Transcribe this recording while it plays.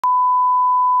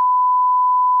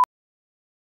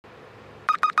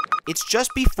It's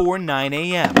just before 9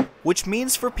 a.m., which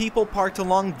means for people parked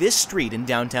along this street in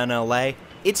downtown LA,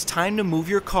 it's time to move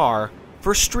your car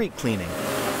for street cleaning.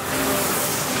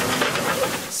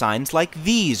 Signs like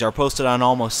these are posted on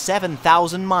almost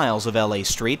 7,000 miles of LA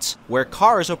streets, where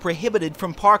cars are prohibited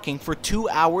from parking for 2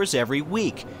 hours every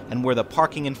week, and where the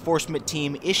parking enforcement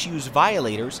team issues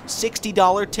violators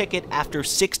 $60 ticket after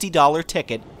 $60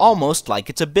 ticket, almost like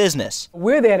it's a business.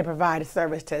 We're there to provide a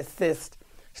service to assist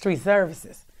street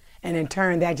services, and in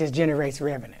turn that just generates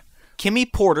revenue.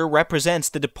 Kimmy Porter represents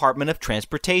the Department of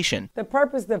Transportation. The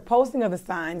purpose of posting of the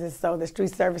signs is so the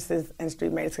street services and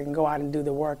street maintenance can go out and do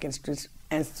the work and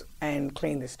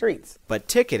clean the streets. But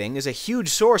ticketing is a huge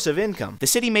source of income. The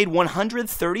city made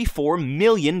 $134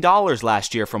 million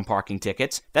last year from parking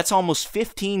tickets. That's almost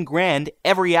 15 grand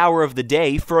every hour of the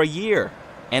day for a year.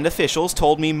 And officials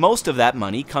told me most of that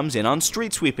money comes in on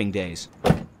street sweeping days.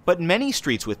 But many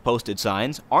streets with posted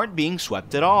signs aren't being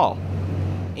swept at all,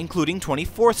 including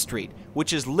 24th Street,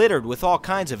 which is littered with all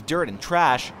kinds of dirt and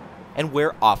trash, and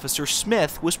where Officer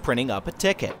Smith was printing up a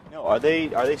ticket. No, are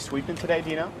they sweeping today,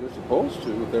 do you know? They're supposed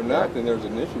to. If they're not, then there's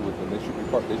an issue with them. They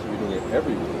should be doing it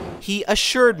every week. He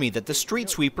assured me that the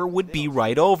street sweeper would be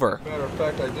right over. Matter of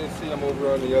fact, I did see him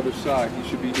over on the other side. He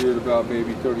should be here in about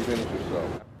maybe 30 minutes or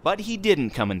so. But he didn't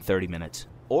come in 30 minutes,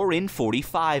 or in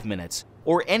 45 minutes,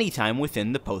 or any time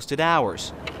within the posted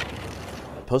hours.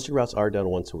 Posted routes are done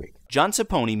once a week. John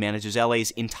Saponi manages LA's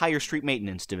entire street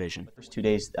maintenance division. The first 2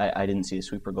 days, I didn't see a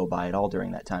sweeper go by at all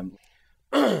during that time.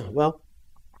 Well,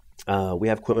 we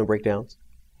have equipment breakdowns,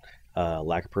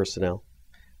 lack of personnel,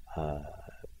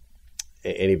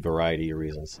 any variety of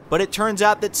reasons. But it turns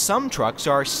out that some trucks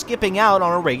are skipping out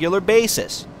on a regular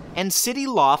basis. And city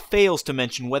law fails to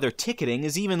mention whether ticketing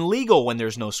is even legal when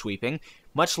there's no sweeping,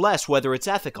 much less whether it's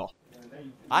ethical.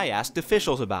 I asked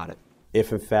officials about it.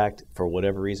 If, in fact, for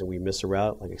whatever reason we miss a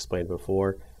route, like explained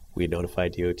before, we notify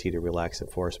DOT to relax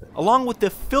enforcement. Along with the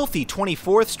filthy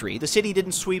 24th Street, the city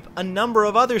didn't sweep a number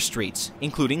of other streets,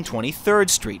 including 23rd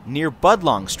Street, near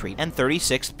Budlong Street, and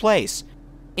 36th Place.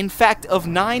 In fact, of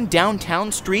 9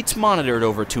 downtown streets monitored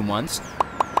over 2 months,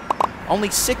 only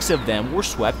 6 of them were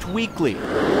swept weekly.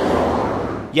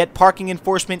 Yet parking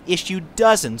enforcement issued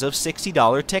dozens of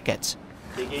 $60 tickets.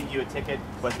 They gave you a ticket,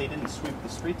 but they didn't sweep the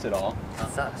streets at all.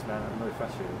 That sucks, man. I'm really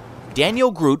frustrated. Daniel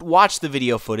Groot watched the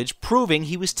video footage, proving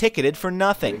he was ticketed for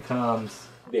nothing. It comes,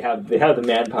 they have the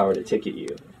manpower to ticket you,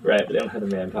 right? But they don't have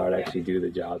the manpower to actually do the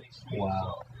job.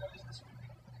 Wow.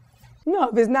 No,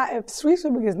 if street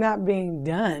sweeping is not being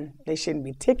done, they shouldn't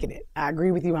be ticketed. I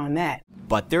agree with you on that.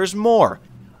 But there's more.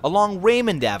 Along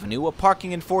Raymond Avenue, a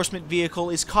parking enforcement vehicle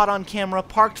is caught on camera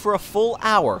parked for a full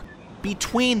hour,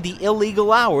 between the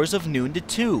illegal hours of noon to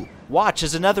 2. Watch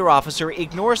as another officer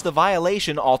ignores the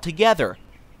violation altogether.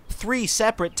 3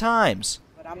 separate times.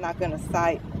 But I'm not going to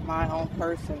cite my own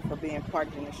person for being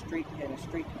parked in the street lane.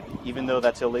 Even though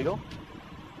that's illegal?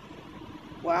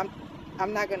 Well,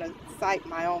 I'm not going to cite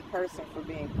my own person for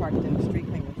being parked in the street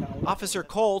cleaning zone. Officer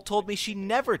Cole told me she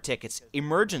never tickets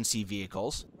emergency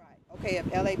vehicles. Right. Okay, if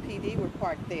LAPD were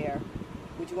parked there,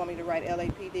 would you want me to write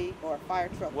LAPD or a fire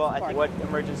truck? Well, I think what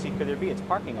emergency could there be? It's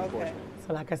parking enforcement.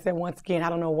 So like I said, once again, I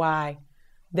don't know why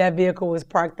that vehicle was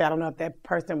parked there. I don't know if that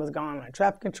person was gone on a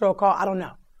traffic control call. I don't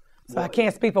know. So I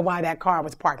can't speak for why that car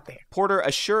was parked there. Porter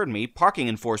assured me parking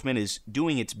enforcement is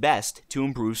doing its best to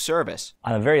improve service.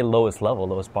 On the very lowest level,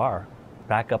 lowest bar,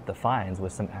 back up the fines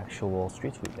with some actual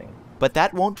street sweeping. But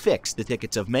that won't fix the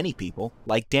tickets of many people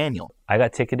like Daniel. I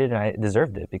got ticketed and I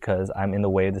deserved it because I'm in the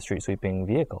way of the street sweeping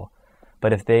vehicle.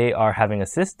 But if they are having a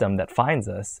system that fines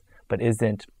us, but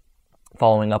isn't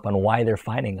following up on why they're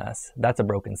fining us, that's a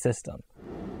broken system.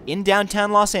 In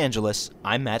downtown Los Angeles,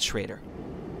 I'm Matt Schrader.